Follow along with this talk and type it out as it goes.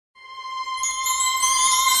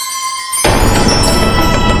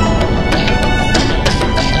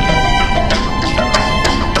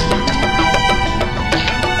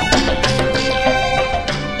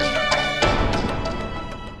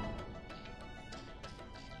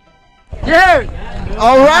Yeah.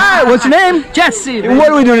 All right, what's your name? Jesse. What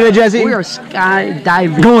are we doing today, Jesse? We are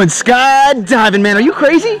skydiving. Going skydiving, man. Are you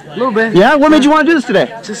crazy? A little bit. Yeah? What made you want to do this today?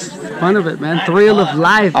 Just fun of it, man. Thrill of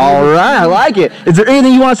life. All right, I like it. Is there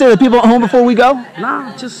anything you want to say to the people at home before we go?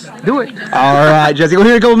 No, just do it. All right, Jesse. Well,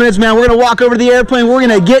 here in a couple minutes, man. We're going to walk over to the airplane. We're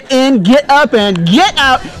going to get in, get up, and get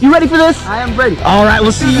out. You ready for this? I am ready. All right,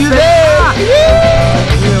 we'll see you there.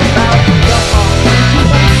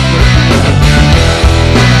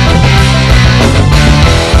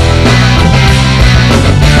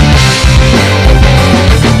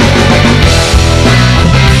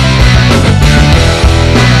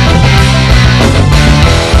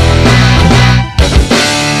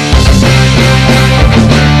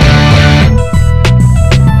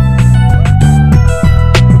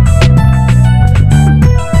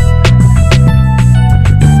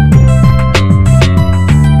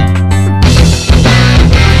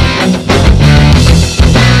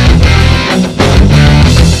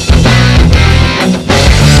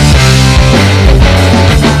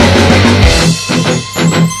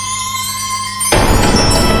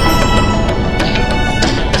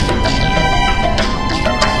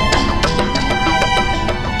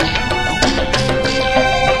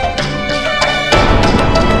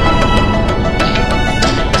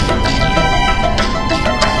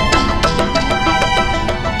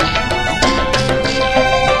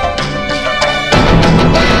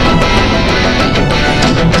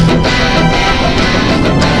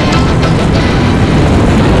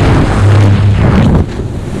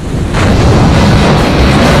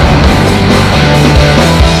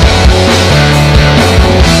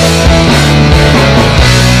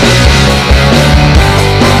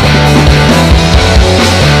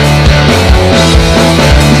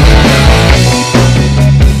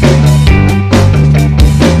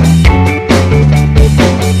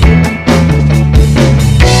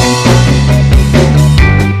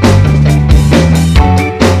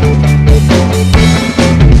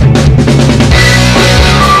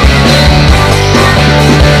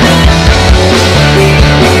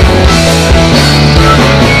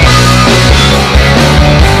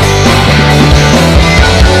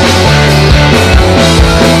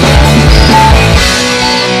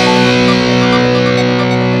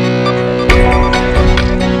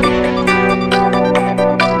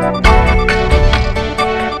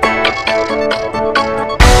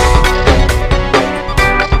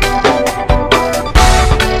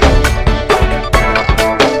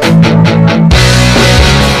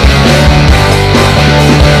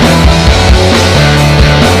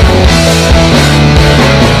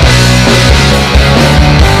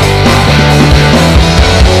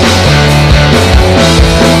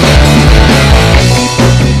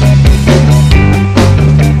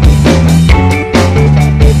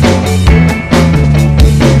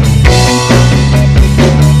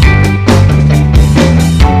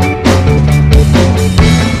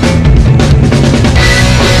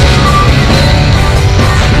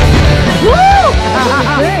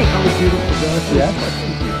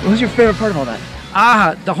 What was your favorite part of all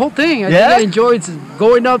that? The whole thing. I think I enjoyed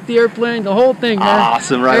going up the airplane, the whole thing, man.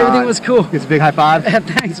 Awesome, right? Everything was cool. It's a big high five.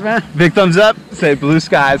 Thanks, man. Big thumbs up. Say blue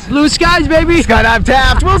skies. Blue skies, baby. Skydive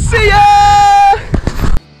Taft. We'll see ya!